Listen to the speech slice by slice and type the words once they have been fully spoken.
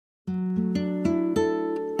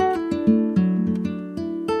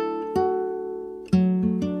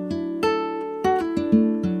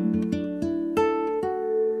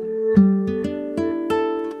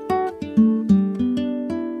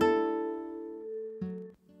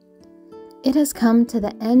It has come to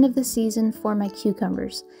the end of the season for my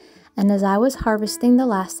cucumbers, and as I was harvesting the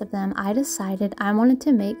last of them, I decided I wanted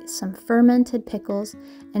to make some fermented pickles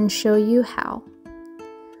and show you how.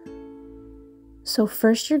 So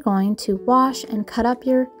first you're going to wash and cut up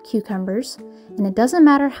your cucumbers, and it doesn't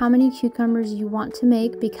matter how many cucumbers you want to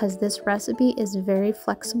make because this recipe is very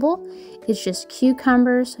flexible. It's just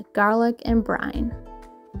cucumbers, garlic, and brine.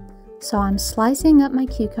 So I'm slicing up my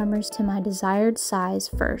cucumbers to my desired size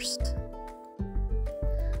first.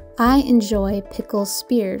 I enjoy pickle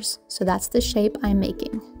spears, so that's the shape I'm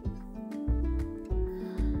making.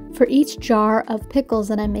 For each jar of pickles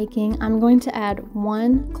that I'm making, I'm going to add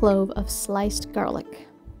 1 clove of sliced garlic.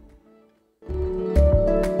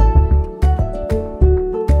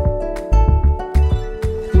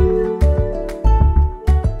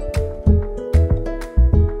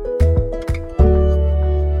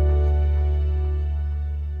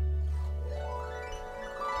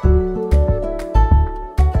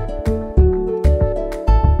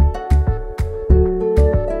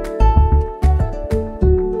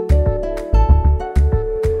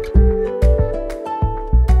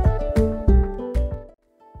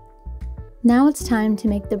 Now it's time to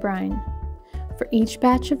make the brine. For each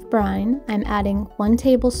batch of brine, I'm adding 1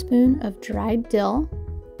 tablespoon of dried dill,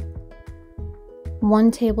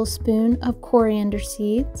 1 tablespoon of coriander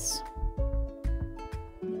seeds,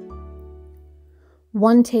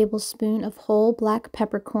 1 tablespoon of whole black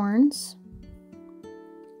peppercorns,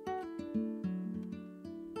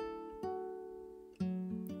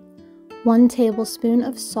 1 tablespoon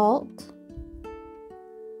of salt,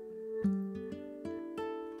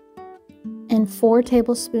 and 4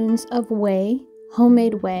 tablespoons of whey,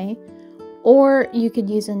 homemade whey, or you could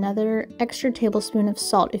use another extra tablespoon of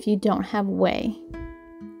salt if you don't have whey.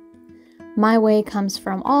 My whey comes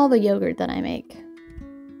from all the yogurt that I make.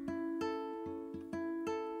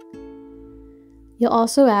 You'll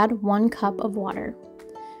also add 1 cup of water.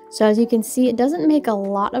 So as you can see, it doesn't make a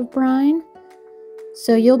lot of brine,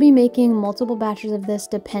 so you'll be making multiple batches of this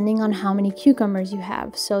depending on how many cucumbers you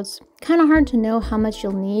have. So it's kind of hard to know how much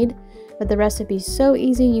you'll need, but the recipe is so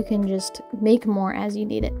easy you can just make more as you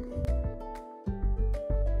need it.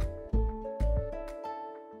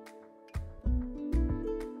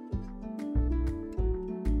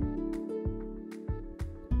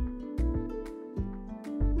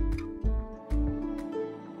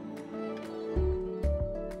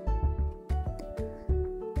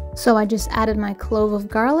 So I just added my clove of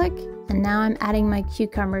garlic, and now I'm adding my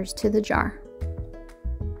cucumbers to the jar.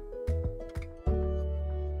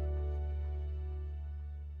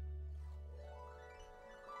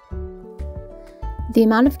 The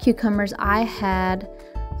amount of cucumbers I had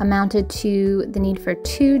amounted to the need for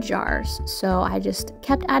 2 jars, so I just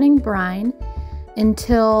kept adding brine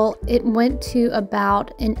until it went to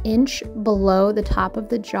about 1 inch below the top of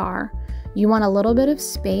the jar. You want a little bit of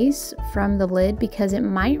space from the lid because it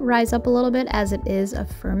might rise up a little bit as it is a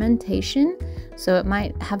fermentation, so it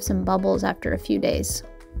might have some bubbles after a few days.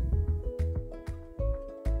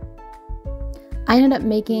 I ended up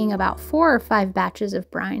making about 4 or 5 batches of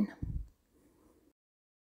brine.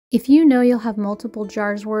 If you know you'll have multiple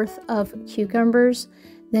jars worth of cucumbers,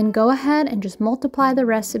 then go ahead and just multiply the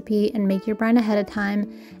recipe and make your brine ahead of time,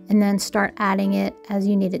 and then start adding it as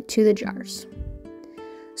you need it to the jars.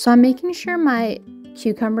 So I'm making sure my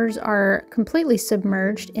cucumbers are completely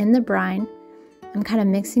submerged in the brine. I'm kind of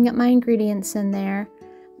mixing up my ingredients in there,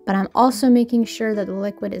 but I'm also making sure that the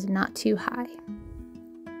liquid is not too high.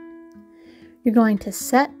 You're going to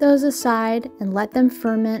set those aside and let them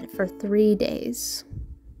ferment for 3 days.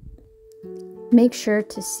 Make sure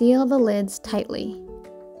to seal the lids tightly.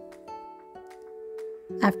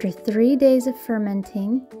 After 3 days of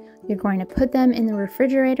fermenting, you're going to put them in the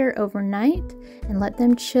refrigerator overnight and let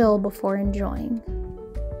them chill before enjoying.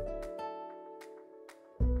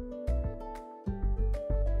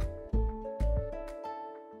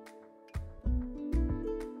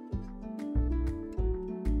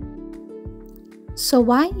 So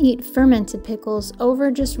why eat fermented pickles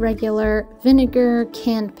over just regular vinegar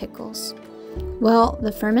canned pickles? Well,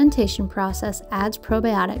 the fermentation process adds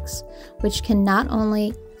probiotics, which can not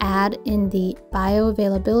only add in the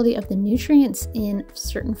bioavailability of the nutrients in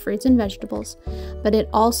certain fruits and vegetables, but it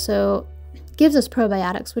also gives us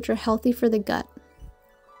probiotics, which are healthy for the gut.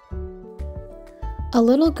 A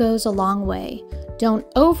little goes a long way. Don't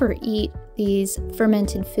overeat these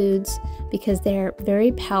fermented foods because they're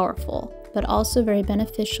very powerful, but also very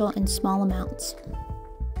beneficial in small amounts.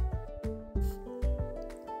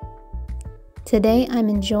 Today I'm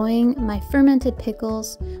enjoying my fermented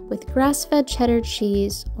pickles with grass-fed cheddar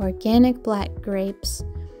cheese, organic black grapes,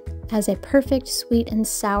 as a perfect sweet and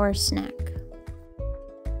sour snack.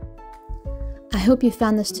 hope you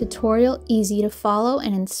found this tutorial easy to follow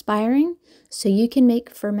and inspiring so you can make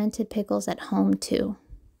fermented pickles at home too.